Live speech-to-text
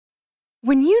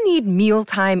When you need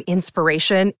mealtime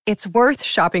inspiration, it's worth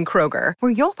shopping Kroger,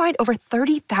 where you'll find over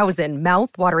 30,000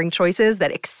 mouth-watering choices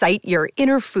that excite your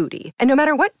inner foodie. And no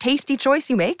matter what tasty choice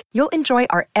you make, you'll enjoy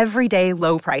our everyday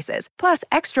low prices, plus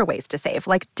extra ways to save,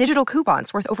 like digital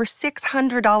coupons worth over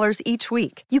 $600 each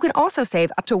week. You can also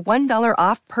save up to $1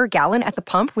 off per gallon at the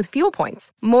pump with fuel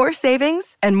points. More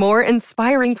savings and more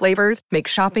inspiring flavors make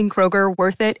shopping Kroger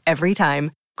worth it every time.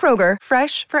 Kroger,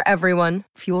 fresh for everyone.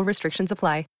 Fuel restrictions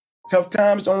apply. Tough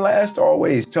times don't last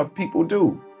always. Tough people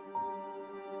do.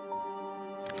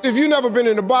 If you've never been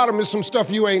in the bottom, there's some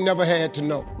stuff you ain't never had to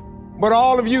know. But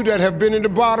all of you that have been in the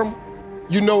bottom,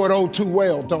 you know it oh too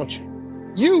well, don't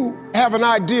you? You have an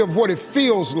idea of what it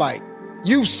feels like.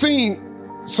 You've seen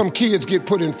some kids get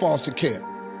put in foster care.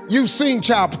 You've seen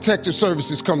Child Protective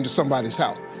Services come to somebody's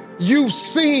house. You've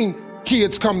seen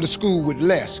kids come to school with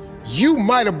less. You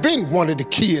might have been one of the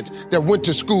kids that went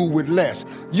to school with less.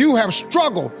 You have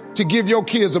struggled to give your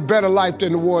kids a better life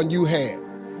than the one you had.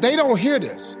 They don't hear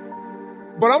this.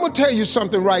 But I'm gonna tell you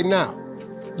something right now.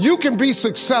 You can be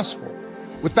successful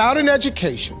without an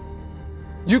education.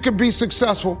 You can be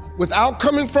successful without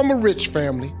coming from a rich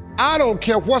family. I don't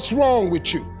care what's wrong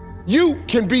with you. You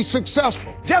can be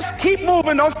successful. Just keep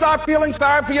moving. Don't start feeling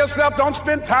sorry for yourself. Don't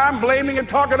spend time blaming and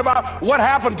talking about what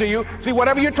happened to you. See,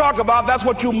 whatever you talk about, that's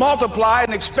what you multiply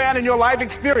and expand in your life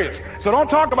experience. So don't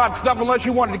talk about stuff unless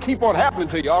you want it to keep on happening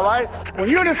to you, all right? When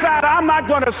you decide, I'm not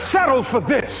going to settle for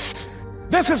this.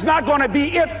 This is not going to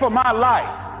be it for my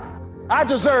life. I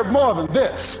deserve more than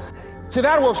this. See,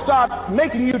 that will start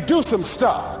making you do some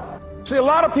stuff. See, a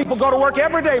lot of people go to work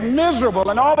every day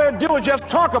miserable, and all they do is just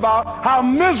talk about how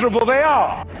miserable they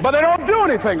are, but they don't do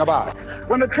anything about it.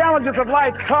 When the challenges of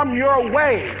life come your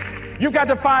way, you've got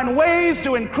to find ways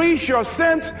to increase your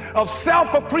sense of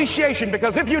self-appreciation,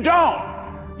 because if you don't,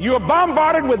 you're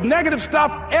bombarded with negative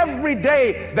stuff every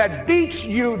day that beats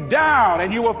you down,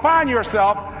 and you will find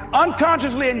yourself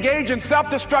unconsciously engaged in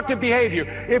self-destructive behavior.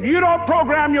 If you don't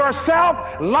program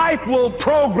yourself, life will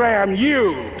program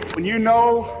you. When you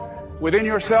know within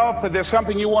yourself that there's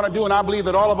something you want to do, and I believe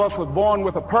that all of us were born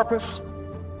with a purpose,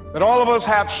 that all of us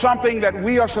have something that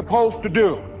we are supposed to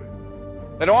do,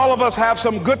 that all of us have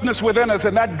some goodness within us,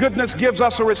 and that goodness gives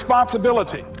us a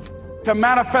responsibility to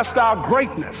manifest our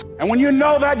greatness. And when you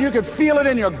know that, you can feel it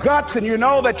in your guts, and you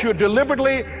know that you're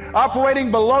deliberately operating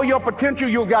below your potential.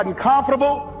 You've gotten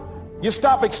comfortable. You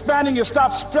stop expanding, you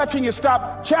stop stretching, you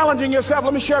stop challenging yourself.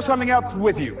 Let me share something else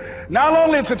with you. Not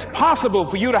only is it possible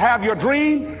for you to have your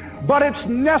dream, but it's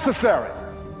necessary.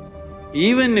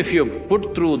 Even if you're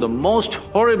put through the most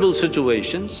horrible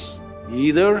situations,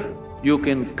 either you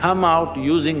can come out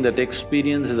using that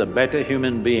experience as a better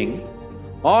human being,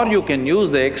 or you can use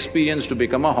the experience to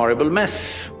become a horrible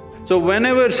mess. So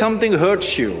whenever something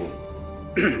hurts you,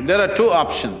 there are two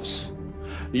options.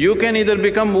 You can either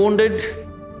become wounded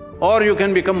or you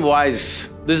can become wise.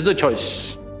 This is the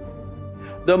choice.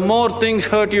 The more things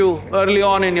hurt you early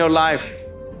on in your life,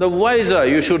 the wiser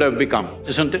you should have become,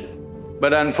 isn't it?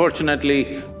 But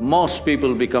unfortunately, most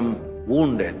people become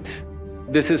wounded.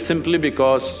 This is simply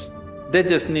because they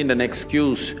just need an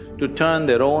excuse to turn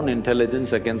their own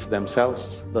intelligence against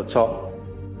themselves, that's all.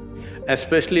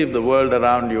 Especially if the world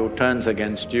around you turns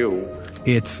against you.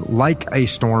 It's like a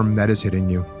storm that is hitting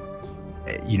you.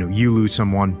 You know, you lose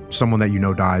someone that you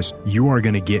know dies, you are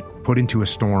gonna get put into a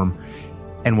storm.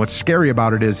 And what's scary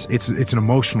about it is it's an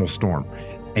emotional storm,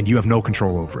 and you have no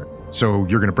control over it. So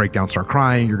you're gonna break down, start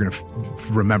crying, you're gonna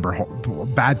remember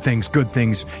bad things, good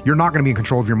things. You're not gonna be in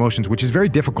control of your emotions, which is very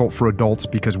difficult for adults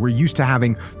because we're used to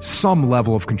having some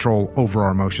level of control over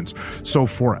our emotions. So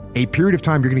for a period of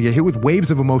time, you're gonna get hit with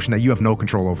waves of emotion that you have no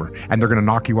control over, and they're gonna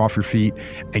knock you off your feet,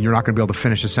 and you're not gonna be able to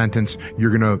finish a sentence.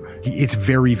 It's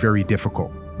very, very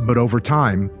difficult. But over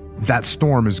time, that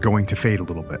storm is going to fade a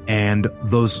little bit, and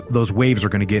those waves are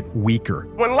going to get weaker.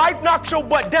 When life knocks your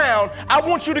butt down, I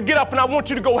want you to get up and I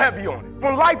want you to go heavy on it.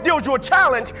 When life deals you a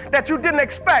challenge that you didn't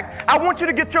expect, I want you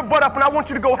to get your butt up and I want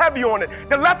you to go heavy on it.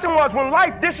 The lesson was, when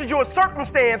life dishes you a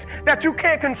circumstance that you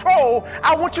can't control,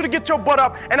 I want you to get your butt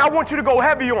up and I want you to go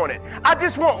heavy on it. I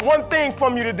just want one thing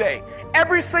from you today.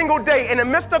 Every single day, in the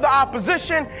midst of the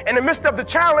opposition, in the midst of the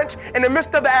challenge, in the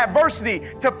midst of the adversity,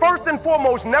 to first and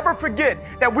foremost never forget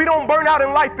that we don't burn out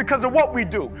in life because of what we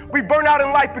do. We burn out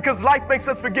in life because life makes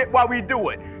us forget why we do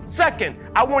it. Second,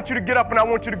 I want you to get up and I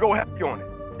want you to go heavy on it.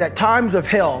 At times of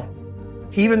hell,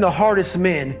 even the hardest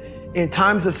men, in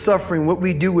times of suffering, what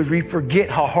we do is we forget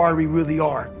how hard we really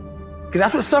are. Because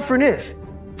that's what suffering is.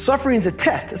 Suffering is a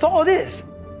test. That's all it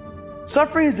is.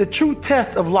 Suffering is the true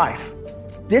test of life.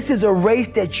 This is a race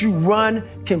that you run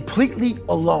completely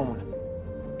alone.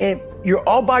 And you're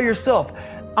all by yourself.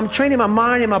 I'm training my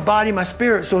mind and my body and my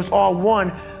spirit so it's all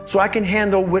one, so I can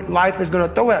handle what life is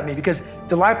gonna throw at me. Because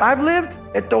the life I've lived,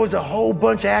 it throws a whole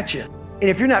bunch at you. And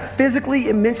if you're not physically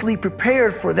and mentally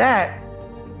prepared for that,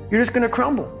 you're just gonna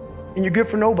crumble and you're good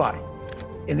for nobody.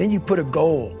 And then you put a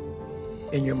goal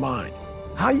in your mind.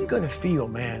 How are you gonna feel,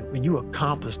 man, when you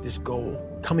accomplish this goal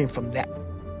coming from that?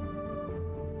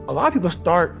 A lot of people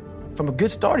start from a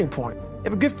good starting point. They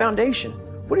have a good foundation.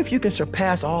 What if you can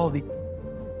surpass all of the...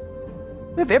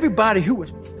 What if everybody who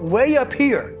was way up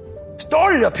here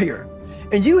started up here,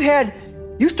 and you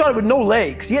started with no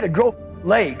legs. You had to grow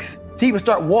legs to even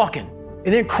start walking,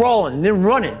 and then crawling, and then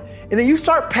running. And then you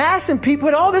start passing people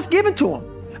with all this given to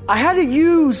them. I had to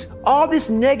use all this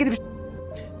negative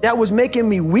that was making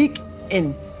me weak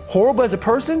and horrible as a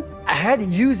person. I had to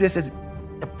use this as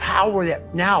the power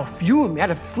that now fueled me. I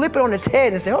had to flip it on its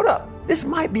head and say, hold up, this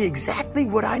might be exactly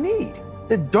what I need.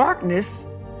 The darkness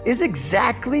is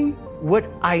exactly what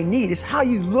I need. It's how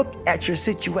you look at your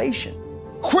situation.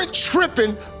 Quit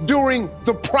tripping during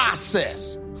the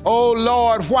process. Oh,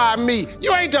 Lord, why me?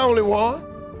 You ain't the only one.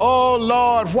 Oh,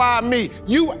 Lord, why me?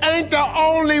 You ain't the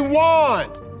only one.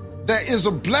 There is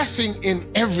a blessing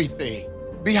in everything.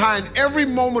 Behind every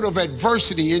moment of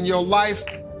adversity in your life,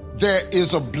 there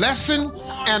is a blessing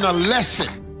and a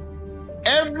lesson.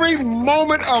 Every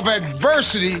moment of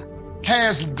adversity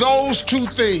has those two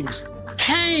things.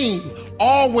 Pain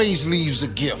always leaves a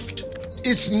gift.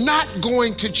 It's not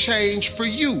going to change for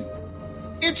you.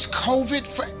 It's COVID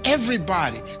for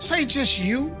everybody. Say just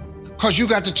you, because you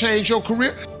got to change your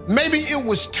career. Maybe it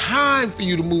was time for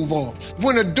you to move on.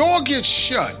 When a door gets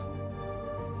shut,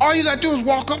 all you got to do is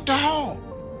walk up the hall.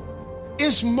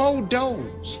 It's more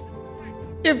doors.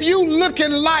 If you look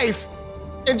in life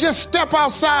and just step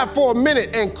outside for a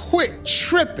minute and quit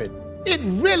tripping, it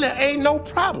really ain't no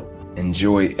problem.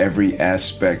 Enjoy every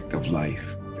aspect of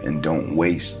life and don't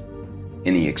waste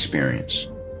any experience.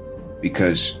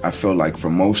 Because I feel like for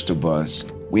most of us,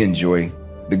 we enjoy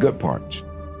the good parts,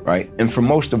 right? And for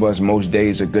most of us, most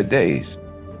days are good days,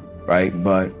 right?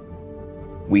 But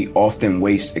we often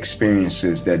waste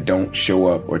experiences that don't show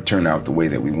up or turn out the way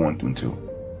that we want them to.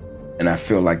 And I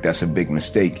feel like that's a big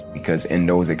mistake, because in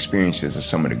those experiences are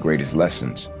some of the greatest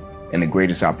lessons and the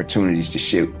greatest opportunities to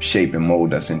shape and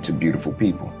mold us into beautiful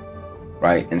people,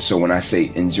 right? And so when I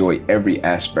say enjoy every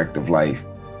aspect of life,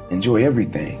 enjoy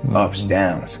everything, ups,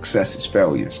 downs, successes,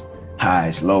 failures,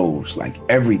 highs, lows, like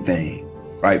everything,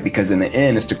 right? Because in the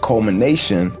end, it's the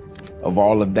culmination of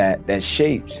all of that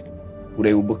shapes who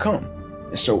they will become.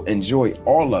 And so enjoy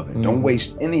all of it. Don't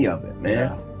waste any of it, man.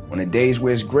 Yeah. On the days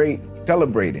where it's great,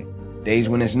 celebrate it. Days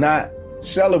when it's not,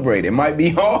 celebrate it. It might be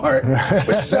hard,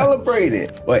 but celebrate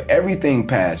it. But everything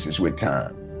passes with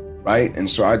time, right? And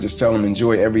so I just tell them,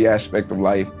 enjoy every aspect of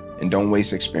life and don't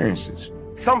waste experiences.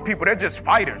 Some people, they're just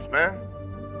fighters, man.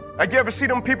 Like, you ever see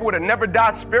them people with a never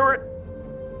die spirit?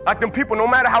 Like, them people, no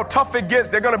matter how tough it gets,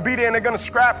 they're gonna be there and they're gonna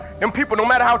scrap. Them people, no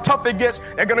matter how tough it gets,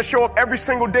 they're gonna show up every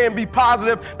single day and be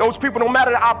positive. Those people, no matter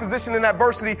the opposition and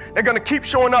adversity, they're gonna keep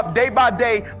showing up day by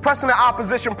day, pressing the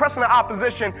opposition,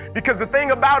 because the thing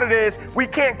about it is, we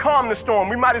can't calm the storm.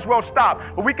 We might as well stop,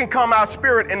 but we can calm our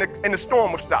spirit and the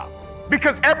storm will stop.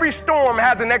 Because every storm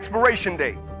has an expiration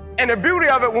date. And the beauty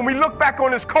of it, when we look back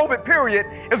on this COVID period,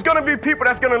 it's going to be people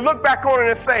that's going to look back on it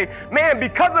and say, man,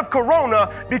 because of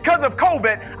Corona, because of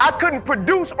COVID, I couldn't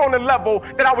produce on the level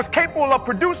that I was capable of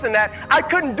producing at. I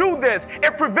couldn't do this.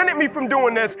 It prevented me from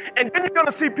doing this. And then you're going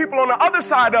to see people on the other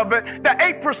side of it, the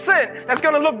 8% that's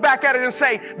going to look back at it and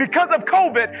say, because of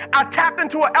COVID, I tapped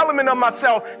into an element of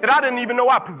myself that I didn't even know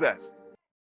I possessed.